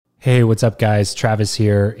Hey, what's up, guys? Travis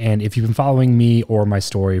here. And if you've been following me or my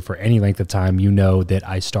story for any length of time, you know that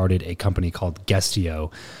I started a company called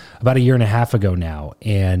Guestio about a year and a half ago now.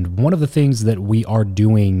 And one of the things that we are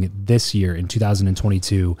doing this year in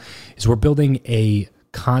 2022 is we're building a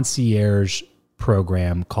concierge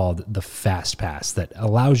program called the Fast Pass that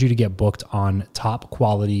allows you to get booked on top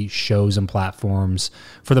quality shows and platforms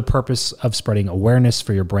for the purpose of spreading awareness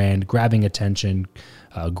for your brand, grabbing attention,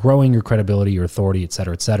 growing your credibility, your authority, et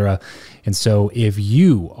cetera, et cetera. And so if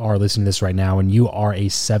you are listening to this right now and you are a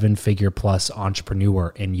 7-figure plus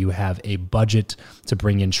entrepreneur and you have a budget to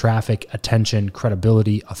bring in traffic, attention,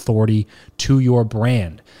 credibility, authority to your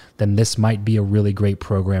brand, then this might be a really great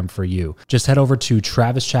program for you. Just head over to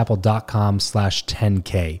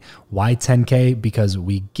travischappell.com/10K. Why 10K? Because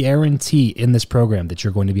we guarantee in this program that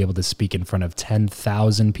you're going to be able to speak in front of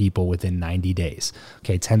 10,000 people within 90 days.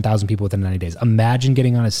 Okay, 10,000 people within 90 days. Imagine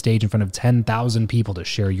getting on a stage in front of 10,000 people to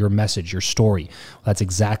share your message, your story. Well, that's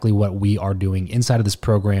exactly what we are doing inside of this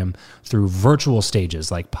program through virtual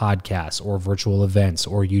stages like podcasts or virtual events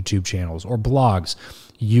or YouTube channels or blogs.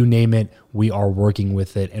 You name it, we are working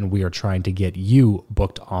with it, and we are trying to get you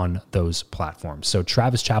booked on those platforms. So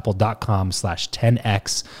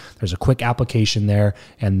travischappell.com/10X. There's a quick application there,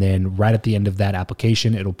 and then right at the end of that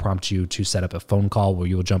application, it'll prompt you to set up a phone call where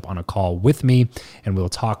you'll jump on a call with me, and we'll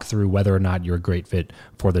talk through whether or not you're a great fit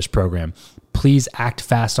for this program. Please act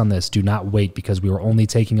fast on this. Do not wait, because we are only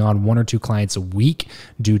taking on 1 or 2 clients a week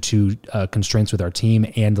due to constraints with our team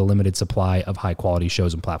and the limited supply of high quality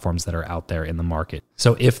shows and platforms that are out there in the market.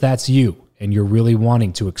 So if that's you and you're really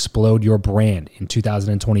wanting to explode your brand in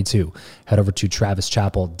 2022, head over to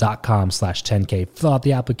travischappell.com/10K, fill out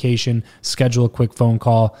the application, schedule a quick phone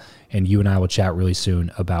call, and you and I will chat really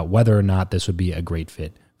soon about whether or not this would be a great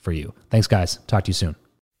fit for you. Thanks, guys. Talk to you soon.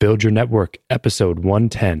 Build Your Network, episode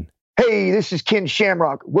 110. Hey, this is Ken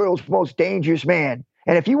Shamrock, world's most dangerous man.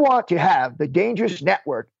 And if you want to have the dangerous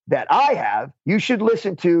network that I have, you should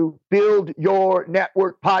listen to Build Your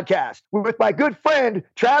Network podcast with my good friend,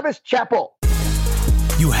 Travis Chappell.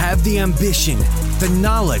 You have the ambition, the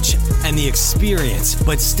knowledge, and the experience,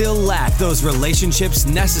 but still lack those relationships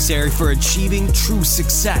necessary for achieving true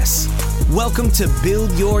success. Welcome to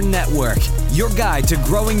Build Your Network, your guide to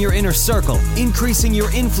growing your inner circle, increasing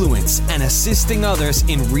your influence, and assisting others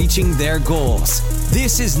in reaching their goals.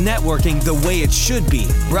 This is networking the way it should be.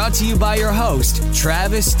 Brought to you by your host,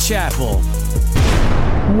 Travis Chappell.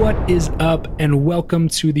 What is up, and welcome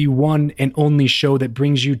to the one and only show that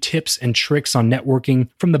brings you tips and tricks on networking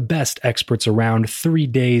from the best experts around 3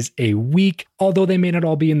 days a week. Although they may not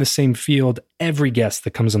all be in the same field, every guest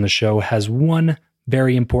that comes on the show has one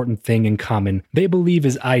very important thing in common. They believe,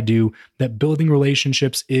 as I do, that building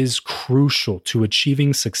relationships is crucial to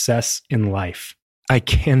achieving success in life. I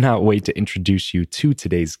cannot wait to introduce you to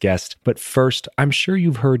today's guest, but first, I'm sure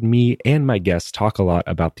you've heard me and my guests talk a lot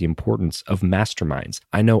about the importance of masterminds.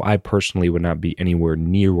 I know I personally would not be anywhere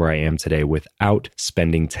near where I am today without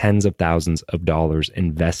spending tens of thousands of dollars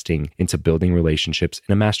investing into building relationships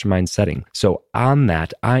in a mastermind setting. So on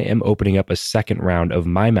that, I am opening up a second round of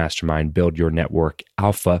my mastermind, Build Your Network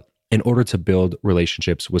Alpha, in order to build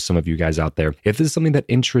relationships with some of you guys out there. If this is something that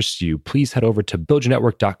interests you, please head over to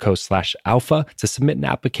buildyournetwork.co/alpha to submit an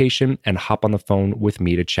application and hop on the phone with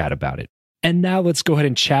me to chat about it. And now let's go ahead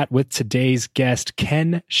and chat with today's guest,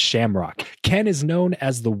 Ken Shamrock. Ken is known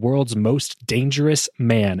as the world's most dangerous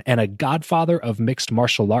man and a godfather of mixed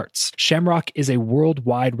martial arts. Shamrock is a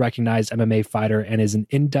worldwide recognized MMA fighter and is an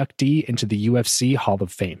inductee into the UFC Hall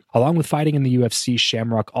of Fame. Along with fighting in the UFC,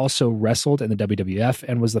 Shamrock also wrestled in the WWF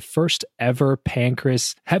and was the first ever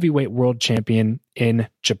Pancrase heavyweight world champion in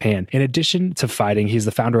Japan. In addition to fighting, he's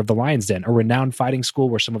the founder of the Lion's Den, a renowned fighting school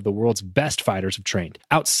where some of the world's best fighters have trained.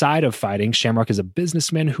 Outside of fighting, Shamrock is a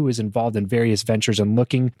businessman who is involved in various ventures and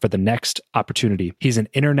looking for the next opportunity. He's an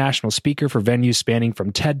international speaker for venues spanning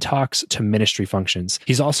from TED Talks to ministry functions.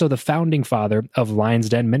 He's also the founding father of Lion's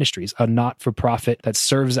Den Ministries, a not-for-profit that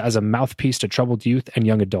serves as a mouthpiece to troubled youth and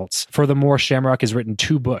young adults. Furthermore, Shamrock has written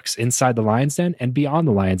 2 books, Inside the Lion's Den and Beyond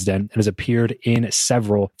the Lion's Den, and has appeared in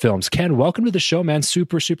several films. Ken, welcome to the show, man.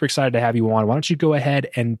 Super excited to have you on. Why don't you go ahead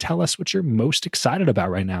and tell us what you're most excited about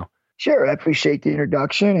right now? Sure. I appreciate the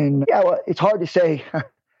introduction. And yeah, well, it's hard to say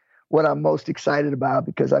what I'm most excited about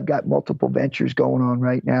because I've got multiple ventures going on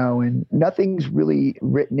right now and nothing's really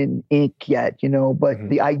written in ink yet, but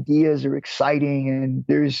the ideas are exciting and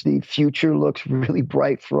the future looks really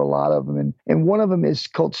bright for a lot of them. And one of them is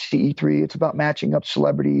called CE3. It's about matching up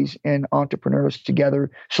celebrities and entrepreneurs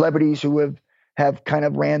together, celebrities who have have kind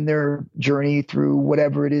of ran their journey through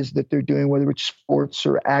whatever it is that they're doing, whether it's sports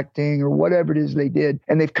or acting or whatever it is they did.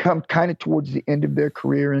 And they've come kind of towards the end of their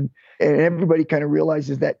career. And everybody kind of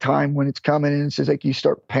realizes that time when it's coming, and it's just like you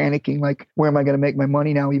start panicking, like, where am I going to make my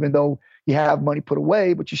money now? Even though you have money put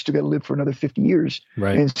away, but you still got to live for another 50 years.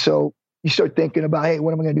 Right. And so you start thinking about, hey,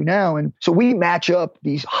 what am I going to do now? And so we match up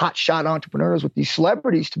these hotshot entrepreneurs with these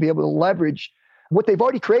celebrities to be able to leverage what they've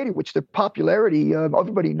already created, which their popularity,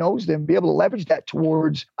 everybody knows them, be able to leverage that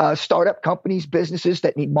towards startup companies, businesses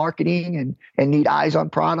that need marketing and need eyes on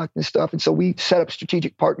product and stuff. And so we set up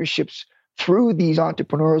strategic partnerships through these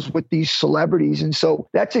entrepreneurs with these celebrities. And so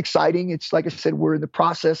that's exciting. It's like I said, we're in the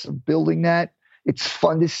process of building that. It's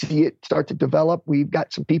fun to see it start to develop. We've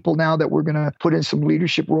got some people now that we're going to put in some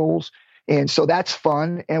leadership roles. And so that's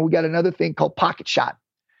fun. And we got another thing called Pocket Shot.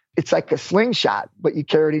 It's like a slingshot, but you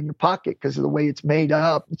carry it in your pocket because of the way it's made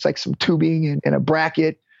up. It's like some tubing and a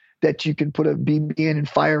bracket that you can put a BB in and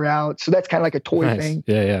fire out. So that's kind of like a toy thing.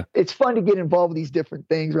 Yeah. It's fun to get involved with these different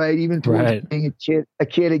things, right? Even towards being a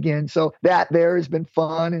kid again. So that there has been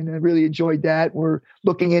fun, and I really enjoyed that. We're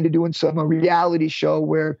looking into doing a reality show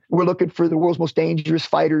where we're looking for the world's most dangerous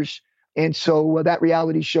fighters. And so that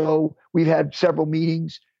reality show, we've had several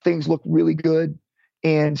meetings. Things look really good.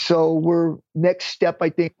 And so next step, I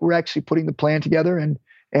think we're actually putting the plan together, and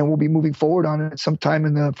we'll be moving forward on it sometime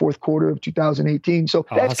in the fourth quarter of 2018. So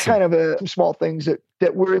that's kind of some small things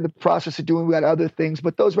that we're in the process of doing. We got other things,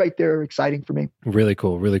 but those right there are exciting for me. Really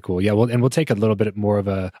cool. Really cool. Yeah. Well, and we'll take a little bit more of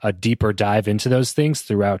a deeper dive into those things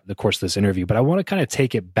throughout the course of this interview, but I want to kind of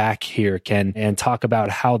take it back here, Ken, and talk about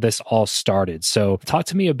how this all started. So talk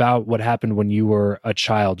to me about what happened when you were a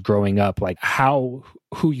child growing up, like how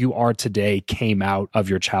who you are today came out of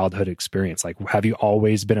your childhood experience. Like, have you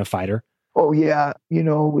always been a fighter? Oh, yeah.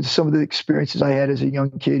 With some of the experiences I had as a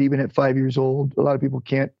young kid, even at 5 years old, a lot of people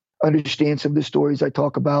can't understand some of the stories I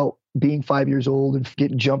talk about being 5 years old and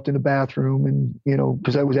getting jumped in the bathroom. And,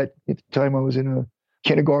 because I was at the time I was in a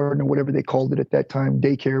kindergarten or whatever they called it at that time,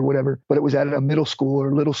 daycare or whatever, but it was at a middle school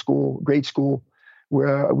or little school, grade school,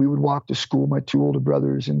 where we would walk to school, my two older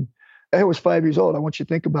brothers. And I was 5 years old. I want you to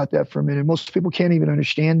think about that for a minute. Most people can't even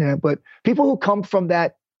understand that, but people who come from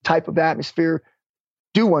that type of atmosphere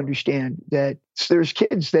do understand that there's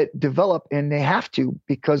kids that develop, and they have to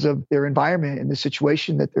because of their environment and the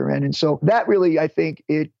situation that they're in. And so that really, I think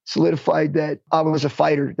it solidified that I was a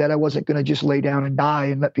fighter, that I wasn't going to just lay down and die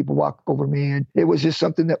and let people walk over me. And it was just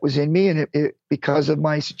something that was in me. And it because of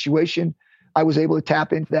my situation, I was able to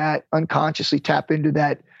tap into that, unconsciously tap into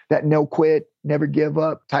that no quit, never give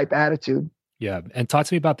up type attitude. Yeah. And talk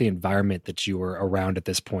to me about the environment that you were around at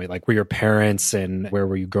this point. Like, were your parents, and where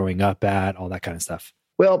were you growing up at, all that kind of stuff?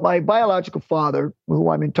 Well, my biological father,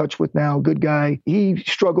 who I'm in touch with now, good guy, he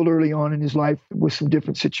struggled early on in his life with some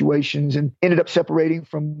different situations and ended up separating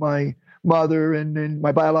from my mother and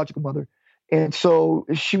my biological mother. And so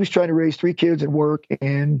she was trying to raise three kids and work,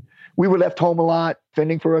 and we were left home a lot,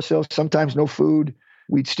 fending for ourselves, sometimes no food.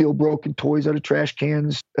 We'd steal broken toys out of trash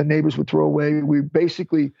cans the neighbors would throw away. We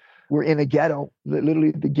basically were in a ghetto,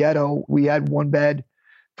 literally the ghetto. We had one bed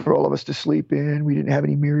for all of us to sleep in. We didn't have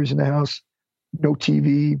any mirrors in the house, no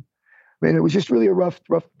TV. It was just really a rough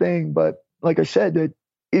thing. But like I said,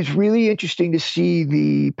 it's really interesting to see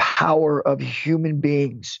the power of human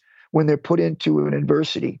beings when they're put into an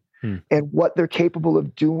adversity and what they're capable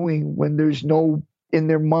of doing when in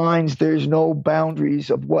their minds, there's no boundaries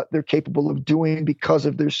of what they're capable of doing because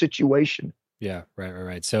of their situation. Yeah,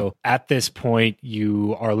 right. So at this point,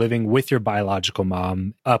 you are living with your biological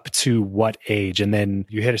mom up to what age? And then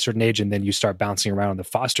you hit a certain age, and then you start bouncing around in the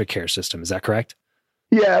foster care system. Is that correct?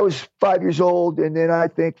 Yeah, I was 5 years old. And then I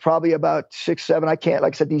think probably about 6, 7. I can't,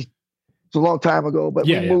 like I said, it's a long time ago, but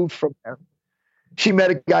we moved from there. She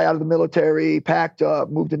met a guy out of the military, packed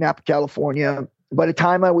up, moved to Napa, California. By the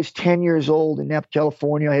time I was 10 years old in Napa,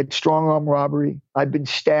 California, I had strong arm robbery. I'd been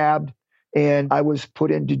stabbed, and I was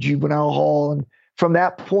put into juvenile hall. And from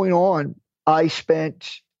that point on, I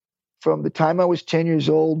spent, from the time I was 10 years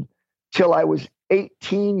old till I was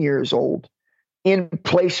 18 years old, in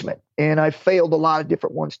placement. And I failed a lot of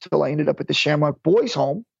different ones till I ended up at the Shamrock Boys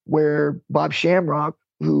Home, where Bob Shamrock,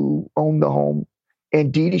 who owned the home,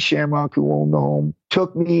 and Dee Dee Shamrock, who owned the home,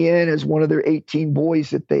 took me in as one of their 18 boys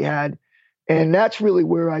that they had. And that's really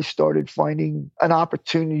where I started finding an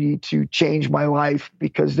opportunity to change my life,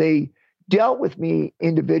 because they dealt with me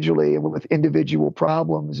individually and with individual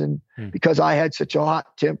problems. And because I had such a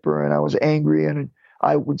hot temper and I was angry, and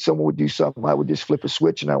someone would do something, I would just flip a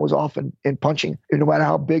switch and I was off and punching. And no matter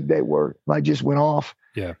how big they were, I just went off.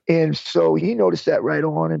 Yeah. And so he noticed that right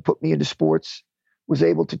on and put me into sports, was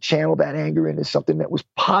able to channel that anger into something that was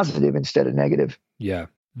positive instead of negative. Yeah.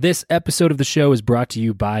 This episode of the show is brought to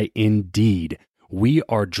you by Indeed. We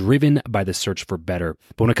are driven by the search for better.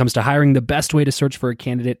 But when it comes to hiring, the best way to search for a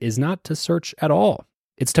candidate is not to search at all.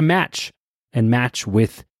 It's to match, and match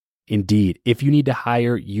with Indeed. If you need to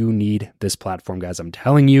hire, you need this platform, guys. I'm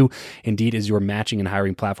telling you, Indeed is your matching and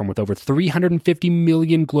hiring platform with over 350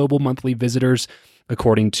 million global monthly visitors,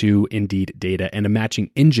 according to Indeed data, and a matching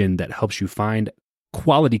engine that helps you find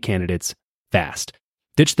quality candidates fast.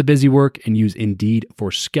 Ditch the busy work and use Indeed for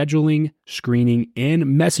scheduling, screening, and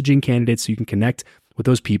messaging candidates so you can connect with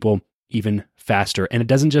those people even faster. And it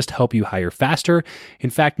doesn't just help you hire faster. In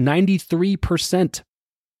fact, 93%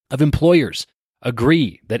 of employers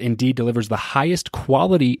agree that Indeed delivers the highest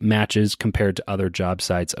quality matches compared to other job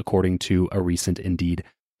sites, according to a recent Indeed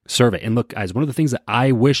survey. And look, guys, one of the things that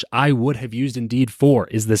I wish I would have used Indeed for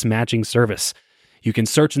is this matching service. You can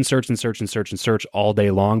search and search and search and search and search all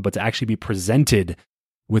day long, but to actually be presented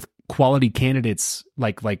with quality candidates,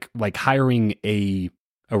 like hiring a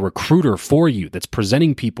recruiter for you that's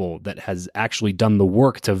presenting people that has actually done the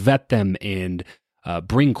work to vet them and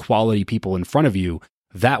bring quality people in front of you,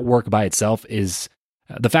 that work by itself is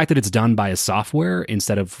the fact that it's done by a software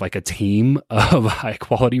instead of like a team of high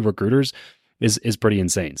quality recruiters is pretty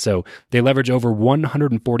insane. So they leverage over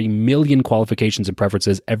 140 million qualifications and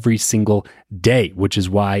preferences every single day, which is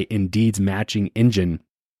why Indeed's matching engine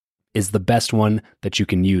is the best one that you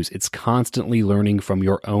can use. It's constantly learning from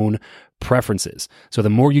your own preferences. So the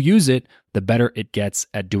more you use it, the better it gets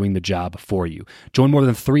at doing the job for you. Join more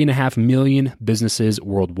than 3.5 million businesses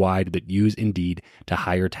worldwide that use Indeed to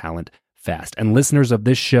hire talent fast. And listeners of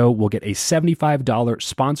this show will get a $75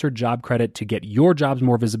 sponsored job credit to get your jobs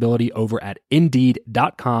more visibility over at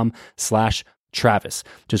Indeed.com/Travis.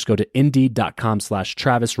 Just go to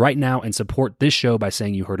Indeed.com/Travis right now and support this show by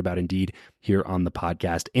saying you heard about Indeed here on the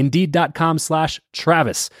podcast.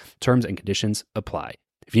 Indeed.com/Travis. Terms and conditions apply.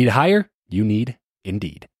 If you need to hire, you need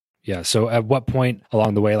Indeed. Yeah. So at what point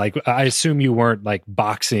along the way, like I assume you weren't like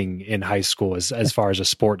boxing in high school as far as a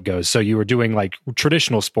sport goes. So you were doing like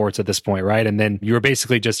traditional sports at this point, right? And then you were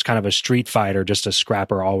basically just kind of a street fighter, just a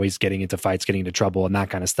scrapper, always getting into fights, getting into trouble and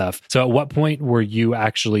that kind of stuff. So at what point were you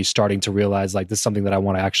actually starting to realize like this is something that I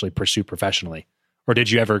want to actually pursue professionally? Or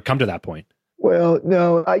did you ever come to that point? Well,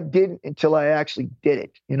 no, I didn't until I actually did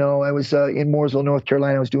it. You know, I was in Mooresville, North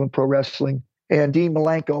Carolina. I was doing pro wrestling. And Dean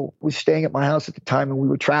Malenko was staying at my house at the time, and we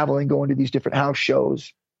were traveling, going to these different house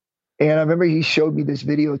shows. And I remember he showed me this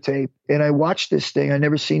videotape, and I watched this thing. I'd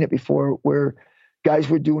never seen it before, where guys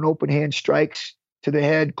were doing open hand strikes to the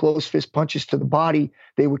head, closed fist punches to the body.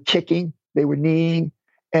 They were kicking, they were kneeing,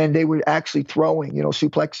 and they were actually throwing, you know,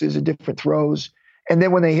 suplexes and different throws. And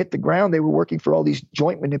then when they hit the ground, they were working for all these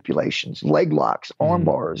joint manipulations, leg locks, arm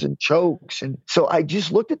bars, and chokes. And so I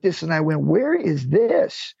just looked at this and I went, where is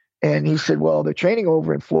this? And he said, well, they're training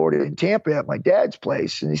over in Florida, in Tampa at my dad's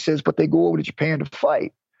place. And he says, but they go over to Japan to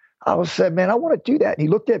fight. I said, man, I want to do that. And he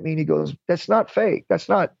looked at me and he goes, that's not fake. That's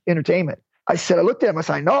not entertainment. I looked at him. I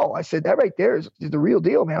said, I know. I said, that right there is the real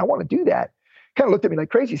deal, man. I want to do that. Kind of looked at me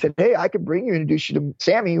like crazy. He said, hey, I could bring you, introduce you to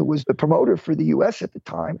Sammy, who was the promoter for the U.S. at the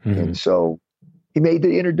time. And so he made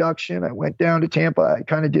the introduction. I went down to Tampa. I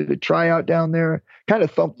kind of did a tryout down there, kind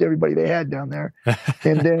of thumped everybody they had down there.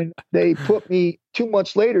 And then they put me 2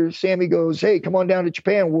 months later. Sammy goes, hey, come on down to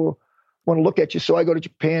Japan. We'll want to look at you. So I go to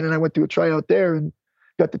Japan and I went through a tryout there and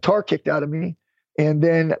got the tar kicked out of me. And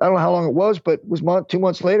then I don't know how long it was, but it was 2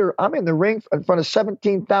 months later, I'm in the ring in front of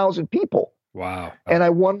 17,000 people. Wow. And I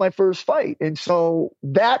won my first fight. And so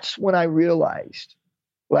that's when I realized,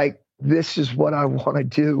 like, this is what I want to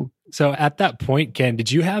do. So at that point, Ken,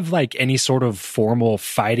 did you have like any sort of formal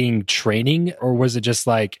fighting training, or was it just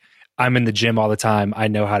like, I'm in the gym all the time, I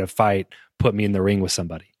know how to fight, put me in the ring with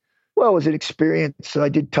somebody? Well, it was an experience. So I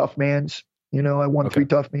did Tough Mans. You know, I won 3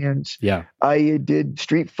 Tough Mans. Yeah. I did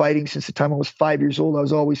street fighting since the time I was 5 years old. I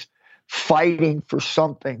was always fighting for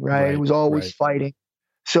something, right? I was always fighting.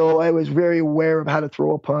 So I was very aware of how to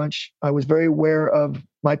throw a punch. I was very aware of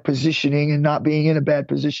my positioning and not being in a bad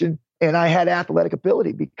position. And I had athletic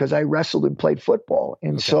ability because I wrestled and played football.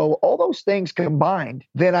 And so all those things combined,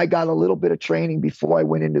 then I got a little bit of training before I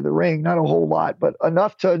went into the ring. Not a whole lot, but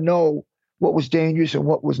enough to know what was dangerous and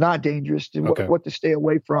what was not dangerous and what to stay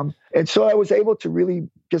away from. And so I was able to really,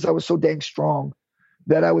 because I was so dang strong,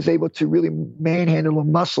 that I was able to really manhandle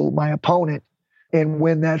and muscle my opponent and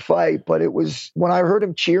win that fight. But it was when I heard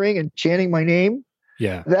him cheering and chanting my name,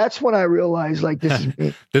 that's when I realized, like, this is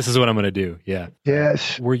me. This is what I'm going to do. Yeah.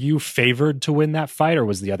 Yes. Were you favored to win that fight, or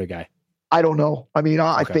was the other guy? I don't know. I mean,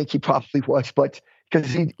 I think he probably was, but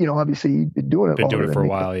because he, obviously he'd been doing it. Been doing it for a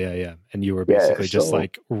while. Yeah. And you were basically just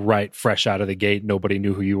like right fresh out of the gate. Nobody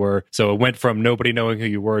knew who you were. So it went from nobody knowing who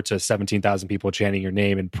you were to 17,000 people chanting your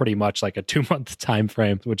name in pretty much like a 2-month time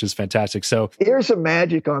frame, which is fantastic. So there's some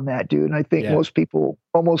magic on that, dude. And I think most people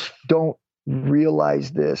almost don't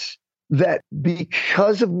realize this, that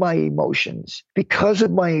because of my emotions, because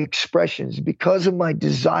of my expressions, because of my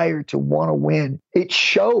desire to want to win, it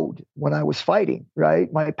showed when I was fighting,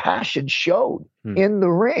 right? My passion showed in the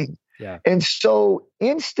ring. Yeah. And so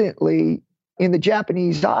instantly in the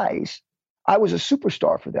Japanese eyes, I was a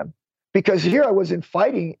superstar for them, because here I was in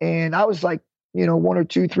fighting and I was like, 1 or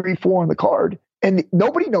 2, 3, 4 on the card, and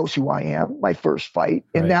nobody knows who I am, my first fight.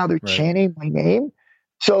 And now they're chanting my name.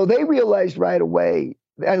 So they realized right away.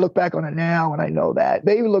 I look back on it now and I know that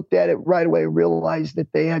they looked at it right away and realized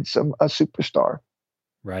that they had a superstar.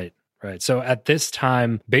 Right. So at this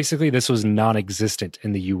time, basically this was non-existent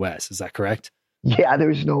in the US. Is that correct? Yeah,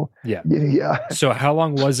 there's no. Yeah. Yeah. So how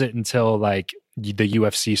long was it until like the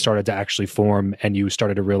UFC started to actually form and you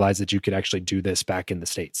started to realize that you could actually do this back in the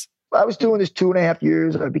States? I was doing this 2.5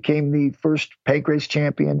 years. I became the first pancrase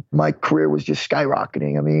champion. My career was just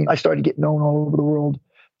skyrocketing. I mean, I started getting known all over the world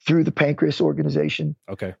through the Pancrase organization.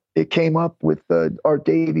 Okay. It came up with Art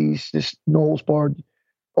Davies, this No Holds Barred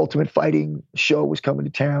Ultimate Fighting show was coming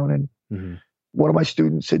to town. And one of my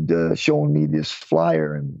students had shown me this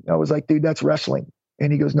flyer. And I was like, dude, that's wrestling.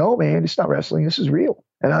 And he goes, no, man, it's not wrestling. This is real.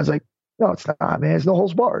 And I was like, no, it's not, man. It's No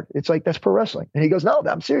Holds Barred. It's like, that's pro wrestling. And he goes, no,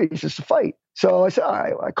 I'm serious. It's a fight. So I said, all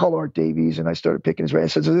right. I called Art Davies and I started picking his brain. I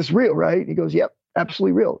said, so this is real, right? He goes, yep,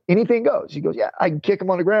 absolutely real. Anything goes. He goes, yeah, I can kick him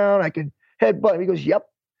on the ground. I can headbutt. He goes, yep.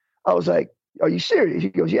 I was like, are you serious? He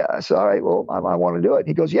goes, yeah. I said, all right, well, I want to do it.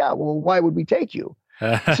 He goes, yeah, well, why would we take you?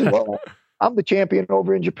 I said, well, I'm the champion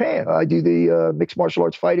over in Japan. I do the mixed martial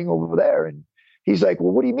arts fighting over there. And he's like,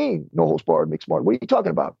 well, what do you mean no holds barred mixed martial? What are you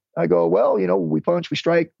talking about? I go, well, we punch, we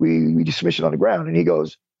strike, we just submission on the ground. And he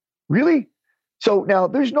goes, really? So now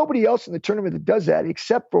there's nobody else in the tournament that does that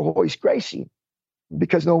except for Royce Gracie,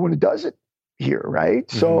 because no one does it here, right?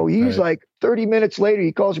 So he's like 30 minutes later,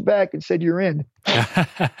 he calls you back and said, you're in.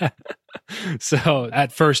 So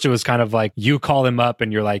at first it was kind of like you call him up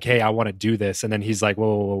and you're like, hey, I want to do this. And then he's like,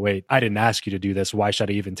 whoa, wait, I didn't ask you to do this. Why should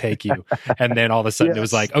I even take you? And then all of a sudden it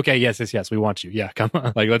was like, okay, yes, we want you. Yeah, come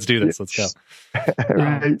on. Like, let's do this. Let's go.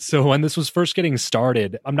 Right. So when this was first getting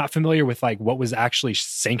started, I'm not familiar with like what was actually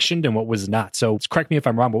sanctioned and what was not. So correct me if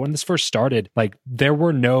I'm wrong, but when this first started, like there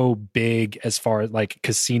were no big, as far as like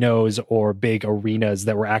casinos or big arenas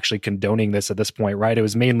that were actually condoning this at this point, right? It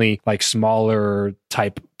was mainly like smaller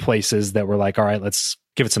type places that were like, all right, let's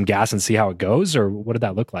give it some gas and see how it goes? Or what did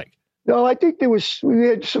that look like? No, I think we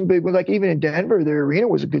had some big ones, like even in Denver, their arena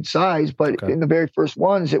was a good size, but in the very first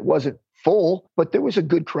ones, it wasn't full, but there was a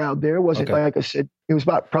good crowd there. It wasn't, like I said, it was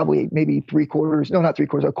about probably maybe a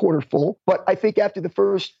quarter full. But I think after the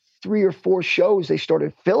first 3 or 4 shows, they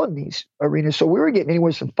started filling these arenas. So we were getting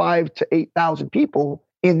anywhere from 5,000 to 8,000 people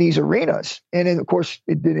in these arenas. And then of course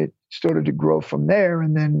it started to grow from there.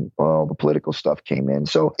 And then all the political stuff came in.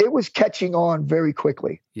 So it was catching on very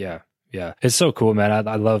quickly. Yeah. Yeah. It's so cool, man.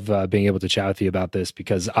 I love being able to chat with you about this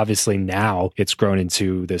because obviously now it's grown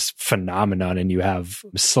into this phenomenon and you have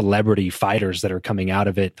celebrity fighters that are coming out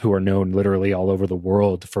of it who are known literally all over the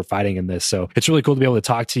world for fighting in this. So it's really cool to be able to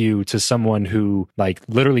talk to you, to someone who like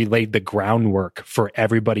literally laid the groundwork for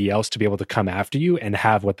everybody else to be able to come after you and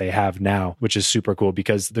have what they have now, which is super cool.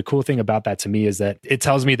 Because the cool thing about that to me is that it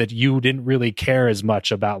tells me that you didn't really care as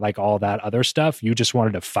much about like all that other stuff. You just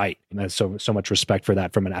wanted to fight. And there's so much respect for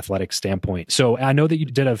that from an athletic standpoint. So I know that you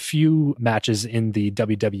did a few matches in the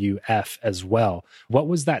WWF as well. What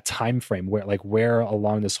was that time frame? Where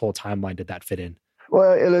along this whole timeline did that fit in?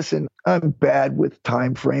 Well, listen, I'm bad with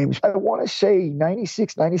time frames. I want to say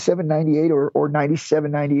 96, 97, 98 or 97,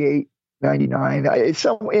 98, 99. It's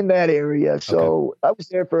somewhere in that area. So I was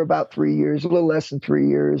there for about 3 years, a little less than 3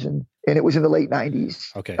 years. And it was in the late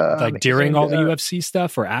 90s. Okay. Like during all the UFC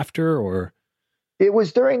stuff or after or? It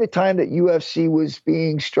was during the time that UFC was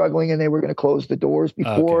struggling and they were going to close the doors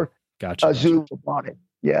before Zuffa bought it.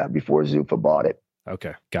 Yeah, before Zuffa bought it.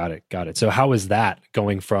 Okay, got it. So how is that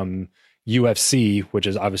going from UFC, which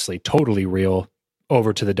is obviously totally real,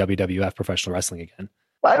 over to the WWF professional wrestling again?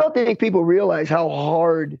 I don't think people realize how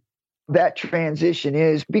hard that transition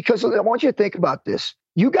is because I want you to think about this.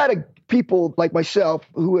 You got people like myself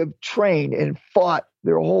who have trained and fought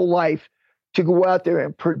their whole life to go out there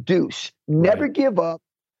and produce, never give up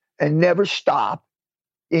and never stop.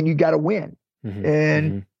 And you got to win.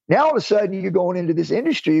 Now all of a sudden you're going into this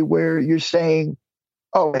industry where you're saying,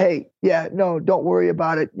 oh, hey, yeah, no, don't worry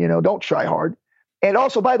about it. Don't try hard. And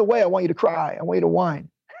also, by the way, I want you to cry. I want you to whine.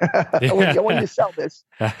 I want you to sell this.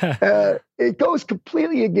 It goes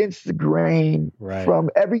completely against the grain from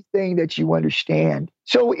everything that you understand.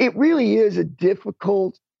 So it really is a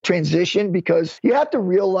difficult transition because you have to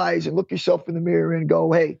realize and look yourself in the mirror and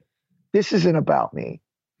go, hey, this isn't about me.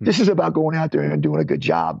 This is about going out there and doing a good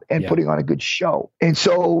job and putting on a good show. And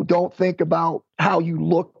so don't think about how you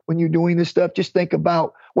look when you're doing this stuff. Just think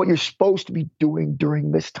about what you're supposed to be doing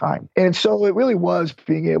during this time. And so it really was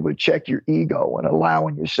being able to check your ego and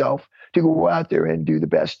allowing yourself to go out there and do the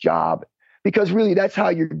best job, because really that's how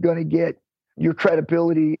you're going to get your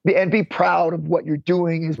credibility and be proud of what you're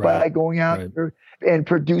doing is by going out there and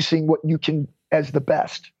producing what you can as the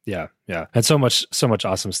best. Yeah. And so much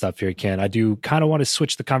awesome stuff here, Ken. I do kind of want to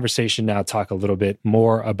switch the conversation now, talk a little bit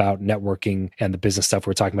more about networking and the business stuff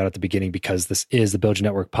we were talking about at the beginning, because this is the Build Your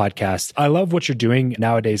Network podcast. I love what you're doing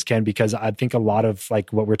nowadays, Ken, because I think a lot of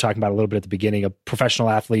like what we were talking about a little bit at the beginning of professional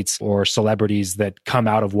athletes or celebrities that come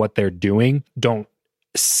out of what they're doing don't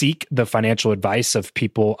seek the financial advice of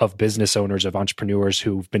people, of business owners, of entrepreneurs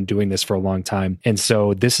who've been doing this for a long time. And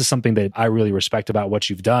so this is something that I really respect about what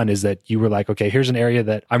you've done, is that you were like, okay, here's an area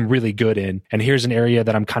that I'm really good in, and here's an area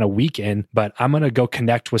that I'm kind of weak in, but I'm going to go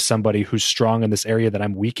connect with somebody who's strong in this area that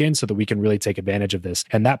I'm weak in so that we can really take advantage of this.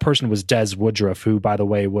 And that person was Des Woodruff, who, by the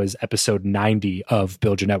way, was episode 90 of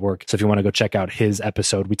Build Your Network. So if you want to go check out his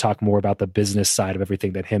episode, we talk more about the business side of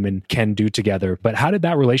everything that him and Ken do together. But how did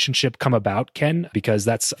that relationship come about, Ken? Because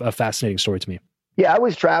that's a fascinating story to me. Yeah, I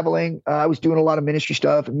was traveling. I was doing a lot of ministry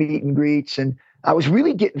stuff and meet and greets, and I was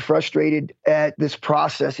really getting frustrated at this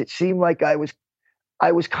process. It seemed like I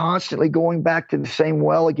was constantly going back to the same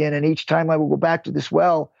well again, and each time I would go back to this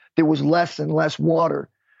well, there was less and less water.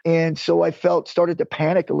 And so I started to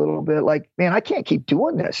panic a little bit, like, man, I can't keep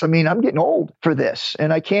doing this. I mean, I'm getting old for this,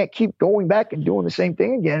 and I can't keep going back and doing the same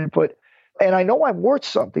thing again. And I know I'm worth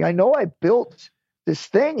something. I know I built this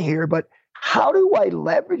thing here, but how do I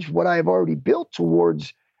leverage what I've already built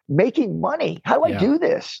towards making money? How do I do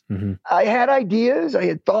this? Mm-hmm. I had ideas, I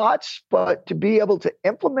had thoughts, but to be able to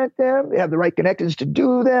implement them, have the right connections to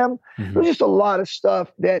do them, there was just a lot of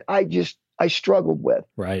stuff that I struggled with.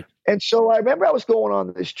 Right. And so I remember I was going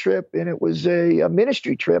on this trip, and it was a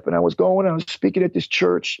ministry trip, and I was speaking at this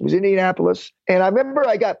church. It was Indianapolis. And I remember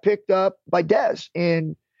I got picked up by Des,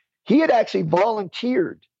 and he had actually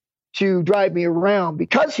volunteered to drive me around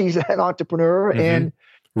because he's an entrepreneur and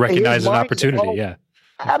recognizes an opportunity. Yeah,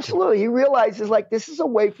 absolutely. He realizes like, this is a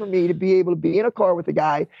way for me to be able to be in a car with a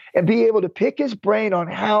guy and be able to pick his brain on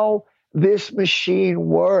how this machine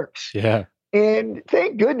works. Yeah. And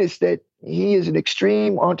thank goodness that he is an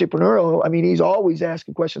extreme entrepreneurial. I mean, he's always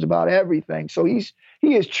asking questions about everything. So he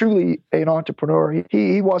is truly an entrepreneur.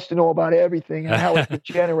 He wants to know about everything and how it can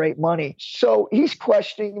generate money. So he's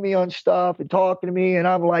questioning me on stuff and talking to me. And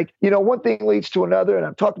I'm like, one thing leads to another. And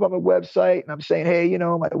I'm talking about my website, and I'm saying, hey,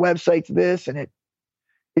 my website's this, and it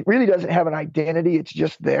really doesn't have an identity. It's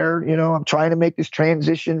just there. I'm trying to make this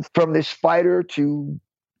transition from this fighter to,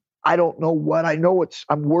 I don't know what. I know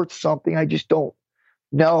I'm worth something. I just don't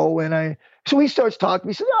know. And so he starts talking to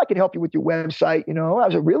me. He says, I can help you with your website. I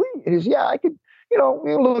was like, really? And he says, yeah, I could,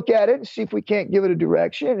 look at it and see if we can't give it a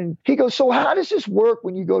direction. And he goes, so how does this work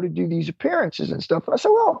when you go to do these appearances and stuff? And I said,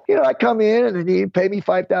 well, I come in and then he pay me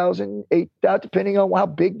 $5,000, $8,000, depending on how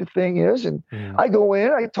big the thing is. And I go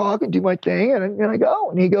in, I talk and do my thing, and I go.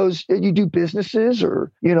 And he goes, you do businesses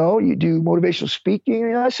or, you do motivational speaking?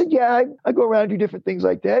 And I said, yeah, I go around and do different things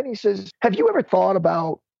like that. And he says, have you ever thought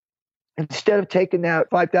about, instead of taking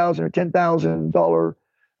that $5,000 or $10,000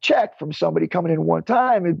 check from somebody coming in one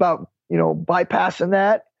time, about, bypassing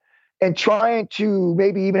that and trying to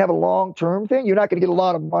maybe even have a long-term thing? You're not going to get a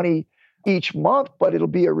lot of money each month, but it'll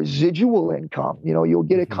be a residual income. You'll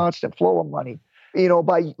get a constant flow of money,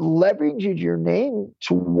 by leveraging your name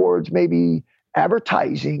towards maybe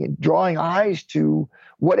advertising and drawing eyes to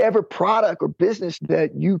whatever product or business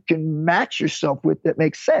that you can match yourself with that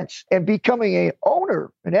makes sense, and becoming an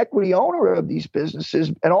equity owner of these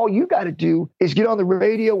businesses. And all you got to do is get on the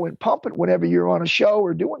radio and pump it whenever you're on a show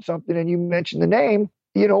or doing something and you mention the name.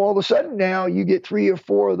 All of a sudden now you get 3 or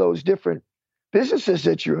 4 of those different businesses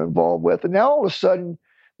that you're involved with. And now all of a sudden,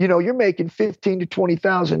 you're making $15,000 to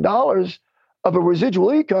 $20,000 of a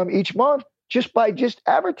residual income each month just by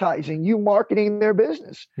advertising, you marketing their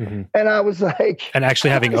business. And I was like, and actually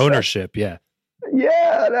having ownership. Yeah.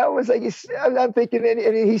 That was like, I'm thinking,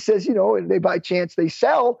 and he says, and they, by chance they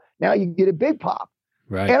sell, now you get a big pop.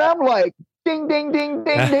 Right. And I'm like, ding, ding, ding,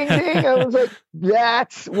 ding, ding, ding. I was like,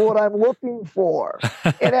 that's what I'm looking for.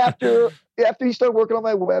 And after he started working on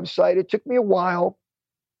my website, it took me a while.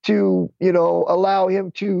 to, allow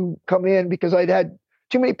him to come in because I'd had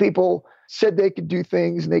too many people said they could do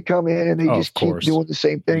things and they come in and they just keep doing the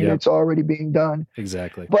same thing that's already being done.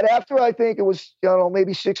 Exactly. But after I think it was,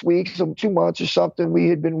 maybe 6 weeks or 2 months or something, we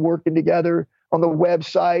had been working together on the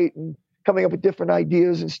website and coming up with different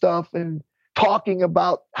ideas and stuff and talking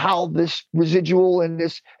about how this residual and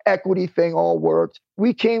this equity thing all worked.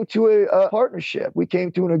 We came to a partnership. We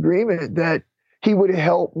came to an agreement that he would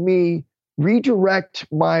help me redirect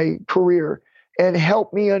my career and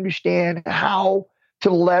help me understand how to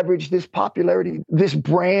leverage this popularity, this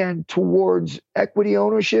brand towards equity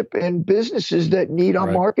ownership and businesses that need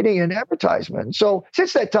our marketing and advertisement. So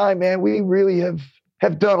since that time, man, we really have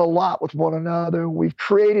done a lot with one another. We've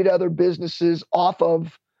created other businesses off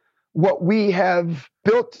of what we have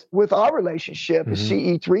built with our relationship.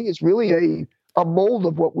 CE3 is really a mold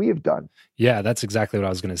of what we have done. Yeah, that's exactly what I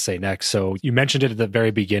was going to say next. So you mentioned it at the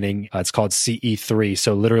very beginning. It's called CE3.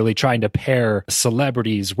 So literally trying to pair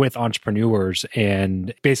celebrities with entrepreneurs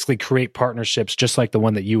and basically create partnerships just like the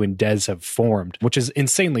one that you and Des have formed, which is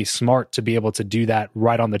insanely smart to be able to do that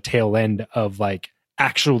right on the tail end of like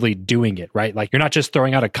actually doing it, right? Like you're not just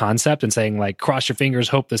throwing out a concept and saying like, cross your fingers,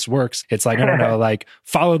 hope this works. It's like, no, like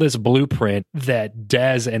follow this blueprint that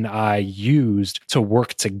Des and I used to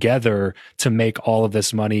work together to make all of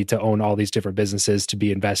this money, to own all these different businesses, to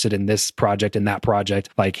be invested in this project and that project.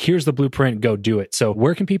 Like, here's the blueprint, go do it. So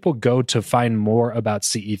where can people go to find more about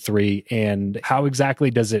CE3 and how exactly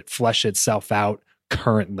does it flesh itself out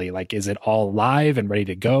currently? Like, is it all live and ready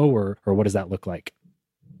to go or what does that look like?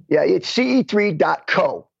 Yeah, it's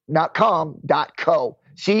ce3.co, not com, .co,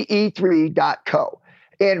 ce3.co.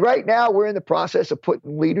 And right now we're in the process of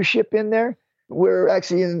putting leadership in there. We're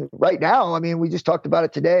actually right now, we just talked about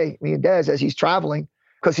it today, me and Des, as he's traveling,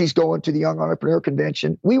 because he's going to the Young Entrepreneur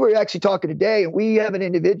Convention. We were actually talking today, and we have an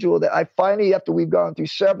individual that I finally, after we've gone through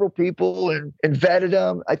several people and vetted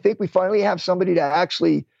them, I think we finally have somebody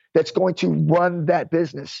that's going to run that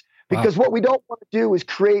business. Because what we don't want to do is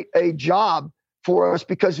create a job for us,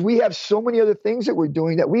 because we have so many other things that we're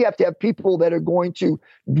doing that we have to have people that are going to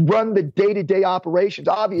run the day-to-day operations.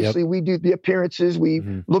 Obviously, we do the appearances, we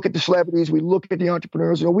look at the celebrities, we look at the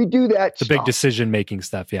entrepreneurs, we do that. The big decision-making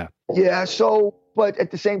stuff, yeah. Yeah, so, but at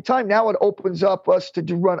the same time, now it opens up us to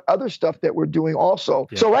run other stuff that we're doing also.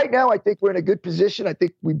 Yeah. So right now, I think we're in a good position. I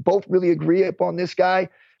think we both really agree upon this guy.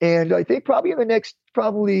 And I think probably in the next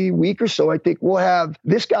week or so, I think we'll have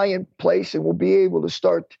this guy in place and we'll be able to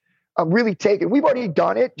start really we've already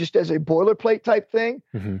done it just as a boilerplate type thing.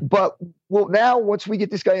 But now once we get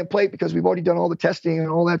this guy in plate, because we've already done all the testing and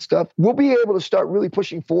all that stuff, we'll be able to start really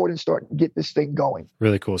pushing forward and start to get this thing going.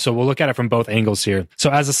 Really cool. So we'll look at it from both angles here. So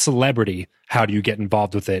as a celebrity, how do you get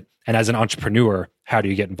involved with it? And as an entrepreneur, how do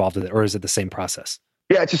you get involved with it? Or is it the same process?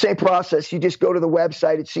 Yeah, it's the same process. You just go to the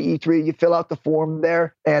website at CE3, you fill out the form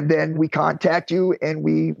there, and then we contact you and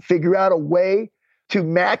we figure out a way to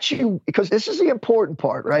match you, because this is the important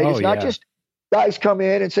part, right? It's not just guys come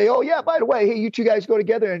in and say, oh yeah, by the way, hey, you two guys go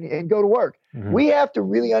together and go to work. We have to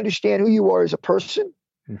really understand who you are as a person,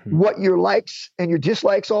 what your likes and your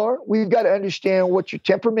dislikes are. We've got to understand what your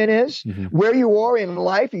temperament is, where you are in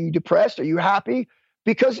life. Are you depressed? Are you happy?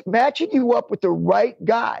 Because matching you up with the right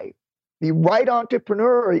guy, the right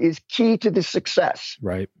entrepreneur, is key to the success.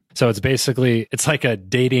 Right. So it's like a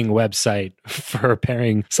dating website for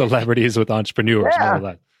pairing celebrities with entrepreneurs.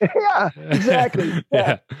 Yeah, yeah, exactly.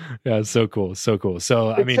 Yeah. So cool.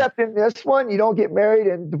 So except in this one, you don't get married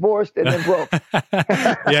and divorced and then broke.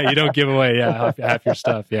 Yeah, you don't give away half your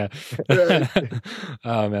stuff. Yeah.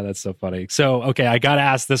 Oh man, that's so funny. So, okay, I got to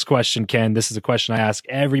ask this question, Ken. This is a question I ask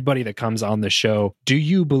everybody that comes on the show. Do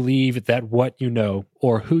you believe that what you know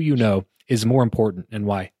or who you know is more important, and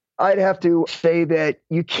why? I'd have to say that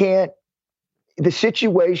you can't, the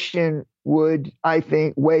situation would, I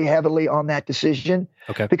think, weigh heavily on that decision.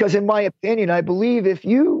 Okay. Because in my opinion, I believe if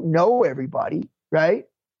you know everybody, right,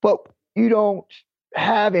 but you don't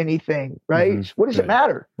have anything, right, what does it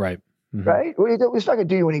matter? Right. Right? It's not going to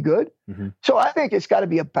do you any good. So I think it's got to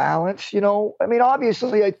be a balance,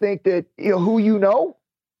 obviously I think that, who you know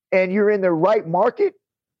and you're in the right market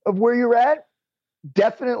of where you're at,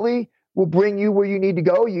 definitely will bring you where you need to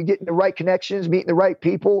go. You getting the right connections, meeting the right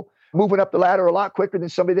people, moving up the ladder a lot quicker than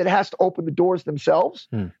somebody that has to open the doors themselves.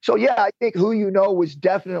 So yeah, I think who you know is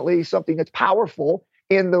definitely something that's powerful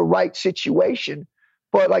in the right situation.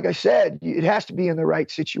 But like I said, it has to be in the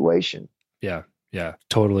right situation. Yeah.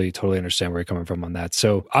 Totally understand where you're coming from on that.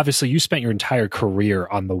 So obviously you spent your entire career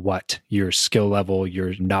on the what, your skill level,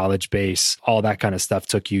 your knowledge base, all that kind of stuff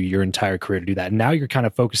took you your entire career to do that. And now you're kind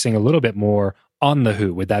of focusing a little bit more on the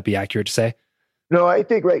who. Would that be accurate to say? No, I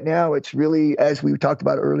think right now it's really, as we talked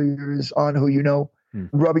about earlier, is on who you know,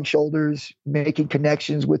 rubbing shoulders, making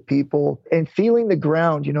connections with people, and feeling the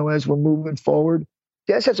ground, as we're moving forward.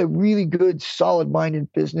 Des has a really good, solid mind in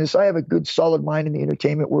business. I have a good, solid mind in the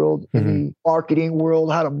entertainment world, in the marketing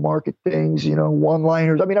world, how to market things,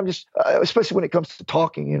 one-liners. I mean, I'm just, especially when it comes to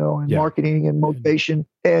talking, and marketing and motivation.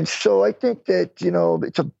 And so I think that,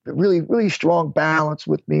 it's a really, really strong balance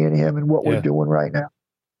with me and him and what we're doing right now.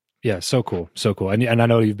 Yeah, so cool. So cool. And I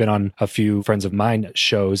know you've been on a few friends of mine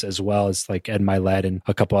shows as well as like Ed Milet and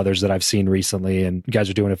a couple others that I've seen recently. And you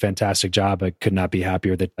guys are doing a fantastic job. I could not be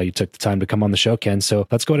happier that you took the time to come on the show, Ken. So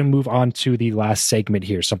let's go ahead and move on to the last segment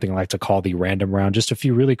here, something I like to call the random round. Just a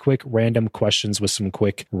few really quick random questions with some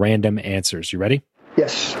quick random answers. You ready?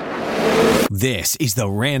 Yes. This is the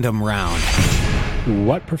random round.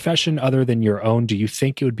 What profession other than your own do you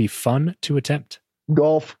think it would be fun to attempt?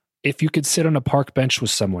 Golf. If you could sit on a park bench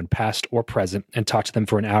with someone, past or present, and talk to them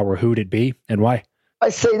for an hour, who would it be and why? I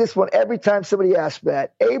say this one every time somebody asks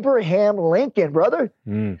that. Abraham Lincoln, brother.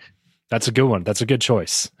 That's a good one. That's a good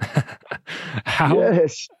choice.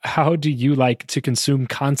 How do you like to consume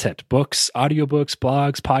content? Books, audiobooks,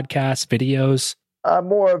 blogs, podcasts, videos? I'm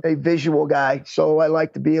more of a visual guy, so I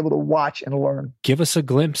like to be able to watch and learn. Give us a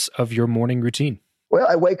glimpse of your morning routine. Well,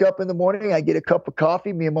 I wake up in the morning, I get a cup of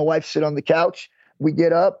coffee. Me and my wife sit on the couch. We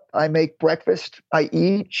get up, I make breakfast, I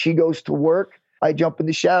eat, she goes to work, I jump in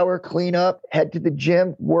the shower, clean up, head to the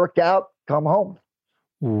gym, work out, come home.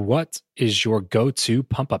 What is your go-to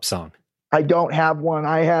pump-up song? I don't have one.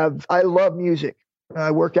 I love music.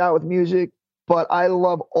 I work out with music, but I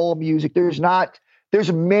love all music. There's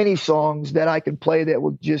many songs that I can play that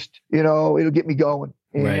will just, it'll get me going.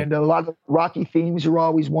 And a lot of Rocky themes are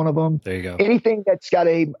always one of them. There you go. Anything that's got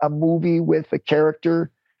a movie with a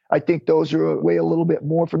character, I think those are a little bit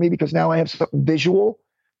more for me because now I have something visual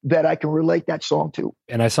that I can relate that song to.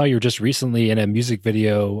 And I saw you were just recently in a music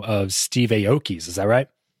video of Steve Aoki's. Is that right?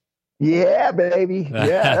 Yeah, baby.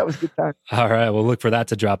 Yeah, that was a good time. All right. We'll look for that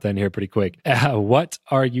to drop then here pretty quick. What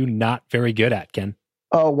are you not very good at, Ken?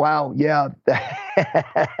 Oh, wow. Yeah.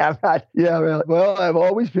 I'm not. Yeah, really. Well, I've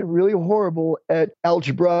always been really horrible at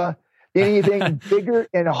algebra. Anything bigger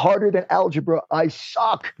and harder than algebra, I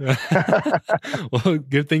suck. Well,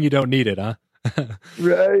 good thing you don't need it, huh?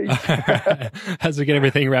 Right. As we get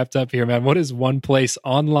everything wrapped up here, man, what is one place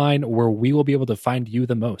online where we will be able to find you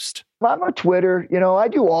the most? I'm on Twitter. I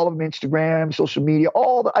do all of them, Instagram, social media,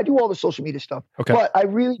 I do all the social media stuff. Okay. But I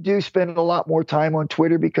really do spend a lot more time on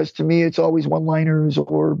Twitter because to me, it's always one-liners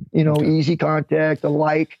or, easy contact,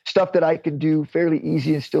 stuff that I can do fairly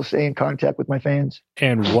easy and still stay in contact with my fans.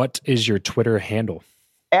 And what is your Twitter handle?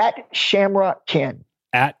 At Shamrock Ken.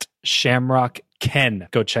 At Shamrock Ken.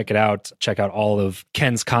 Go check it out. Check out all of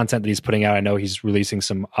Ken's content that he's putting out. I know he's releasing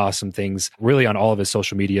some awesome things really on all of his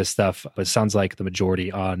social media stuff, but it sounds like the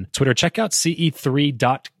majority on Twitter. Check out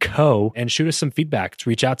ce3.co and shoot us some feedback.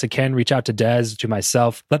 Reach out to Ken, reach out to Des, to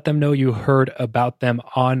myself. Let them know you heard about them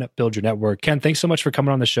on Build Your Network. Ken, thanks so much for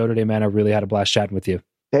coming on the show today, man. I really had a blast chatting with you.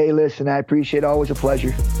 Hey, listen, I appreciate it. Always a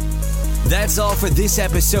pleasure. That's all for this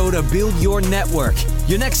episode of Build Your Network.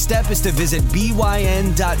 Your next step is to visit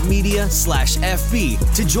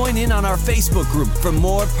byn.media/FB to join in on our Facebook group for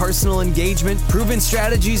more personal engagement, proven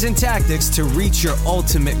strategies, and tactics to reach your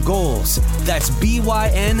ultimate goals. That's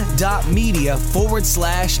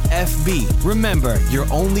byn.media/FB. Remember,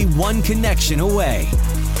 you're only one connection away.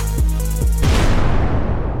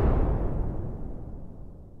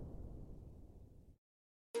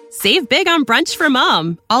 Save big on brunch for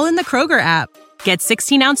mom, all in the Kroger app. Get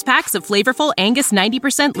 16-ounce packs of flavorful Angus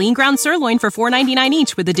 90% lean ground sirloin for $4.99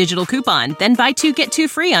 each with a digital coupon. Then buy 2, get 2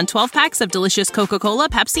 free on 12 packs of delicious Coca-Cola,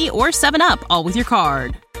 Pepsi, or 7-Up, all with your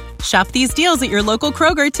card. Shop these deals at your local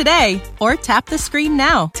Kroger today, or tap the screen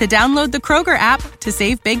now to download the Kroger app to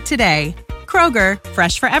save big today. Kroger,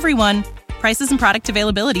 fresh for everyone. Prices and product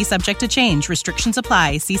availability subject to change. Restrictions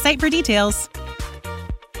apply. See site for details.